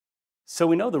So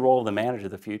we know the role of the manager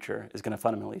of the future is going to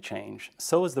fundamentally change.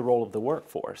 So is the role of the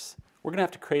workforce. We're going to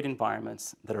have to create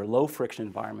environments that are low-friction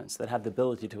environments that have the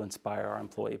ability to inspire our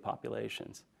employee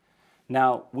populations.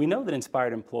 Now, we know that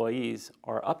inspired employees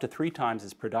are up to 3 times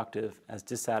as productive as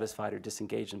dissatisfied or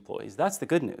disengaged employees. That's the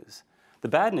good news. The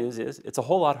bad news is it's a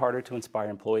whole lot harder to inspire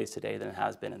employees today than it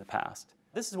has been in the past.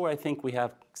 This is where I think we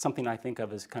have something I think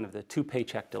of as kind of the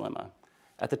 2-paycheck dilemma.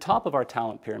 At the top of our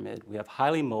talent pyramid, we have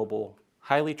highly mobile,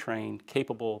 highly trained,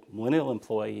 capable millennial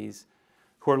employees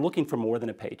who are looking for more than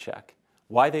a paycheck.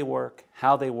 Why they work,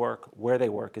 how they work, where they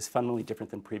work is fundamentally different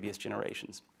than previous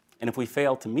generations. And if we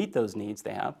fail to meet those needs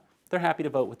they have, they're happy to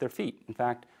vote with their feet. In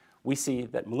fact, we see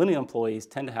that millennial employees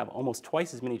tend to have almost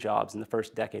twice as many jobs in the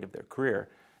first decade of their career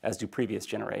as do previous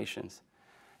generations.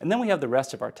 And then we have the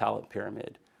rest of our talent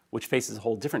pyramid, which faces a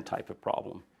whole different type of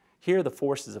problem. Here, the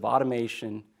forces of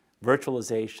automation,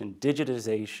 virtualization,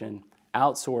 digitization,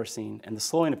 outsourcing, and the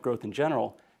slowing of growth in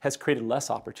general has created less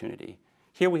opportunity.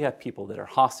 Here we have people that are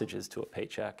hostages to a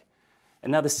paycheck.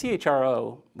 And now the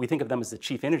CHRO, we think of them as the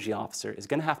Chief Energy Officer, is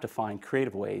going to have to find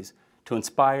creative ways to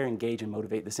inspire, engage, and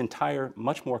motivate this entire,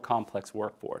 much more complex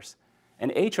workforce.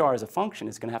 And HR as a function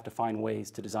is going to have to find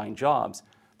ways to design jobs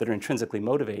that are intrinsically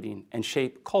motivating and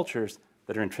shape cultures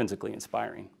that are intrinsically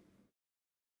inspiring.